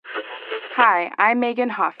Hi, I'm Meagan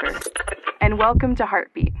Hofer, and welcome to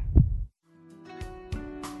Heartbeat.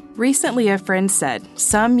 Recently, a friend said,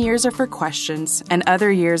 "Some years are for questions, and other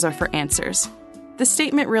years are for answers." The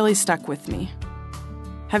statement really stuck with me.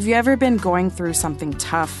 Have you ever been going through something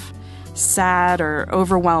tough, sad, or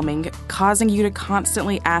overwhelming, causing you to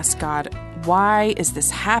constantly ask God, why is this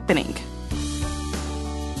happening?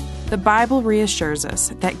 The Bible reassures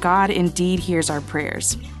us that God indeed hears our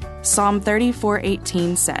prayers. Psalm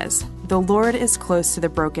 34:18 says, "The Lord is close to the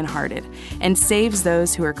brokenhearted and saves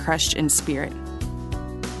those who are crushed in spirit."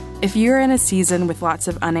 If you're in a season with lots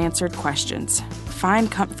of unanswered questions,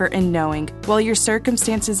 find comfort in knowing while your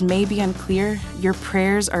circumstances may be unclear, your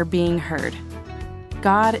prayers are being heard.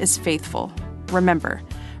 God is faithful. Remember,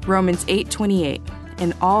 Romans 8:28,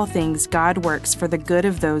 "In all things God works for the good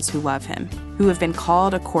of those who love Him, who have been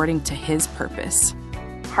called according to His purpose."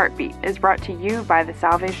 Heartbeat is brought to you by the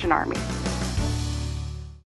Salvation Army.